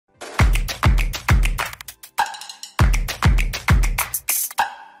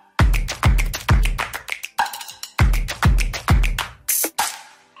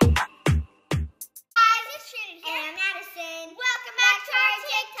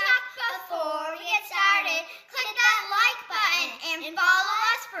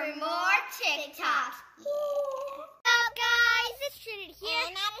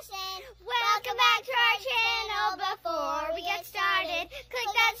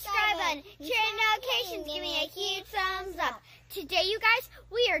button, share notifications, give me a huge thumbs up. Today, you guys,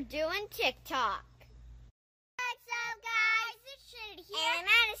 we are doing TikTok. What's up, guys? It's Trinity here. And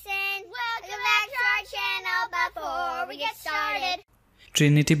Madison. Welcome back to our channel. Before we get started,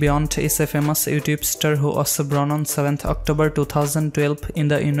 Trinity Beyond is a famous YouTube star who was born on 7th October 2012 in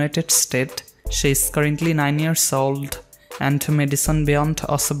the United States. She is currently 9 years old. And Madison Beyond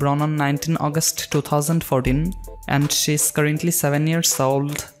was born on 19 August 2014 and she is currently 7 years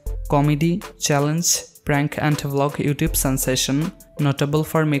old. Comedy, challenge, prank and vlog YouTube sensation, notable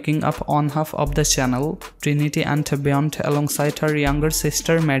for making up one half of the channel, Trinity and Beyond alongside her younger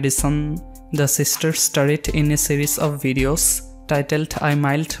sister Madison. The sisters starred in a series of videos titled I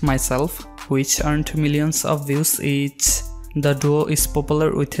Mailed Myself, which earned millions of views each. The duo is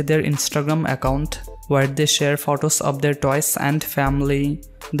popular with their Instagram account, where they share photos of their toys and family.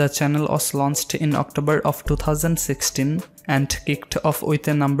 The channel was launched in October of 2016 and kicked off with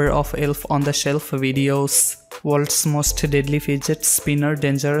a number of Elf on the Shelf videos. World's Most Deadly Fidget Spinner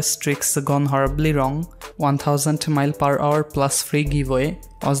Dangerous Tricks Gone Horribly Wrong, 1000 mph plus free giveaway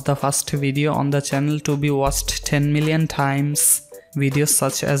was the first video on the channel to be watched 10 million times. Videos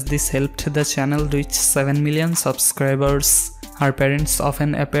such as this helped the channel reach 7 million subscribers. Her parents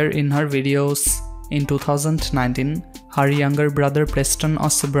often appear in her videos. In 2019, her younger brother Preston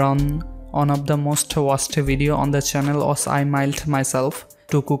was born. One of the most watched video on the channel was I Mailed Myself.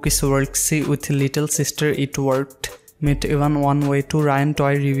 2 cookies worksy with little sister it worked. Met even one way to Ryan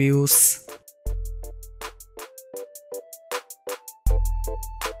toy reviews.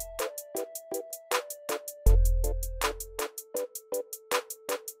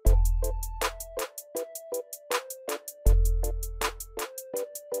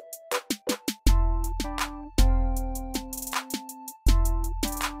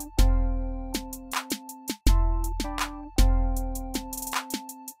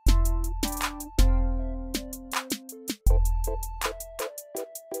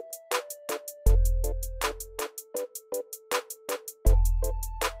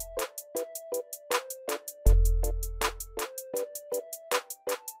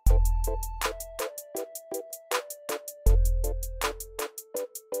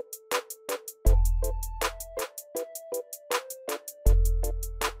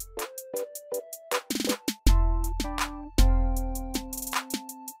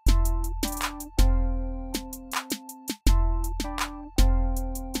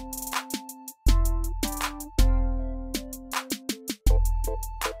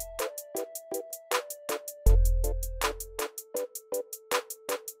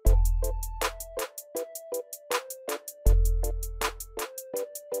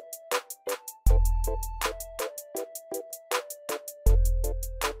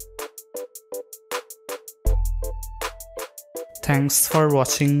 Thanks for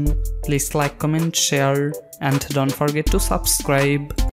watching. Please like, comment, share and don't forget to subscribe.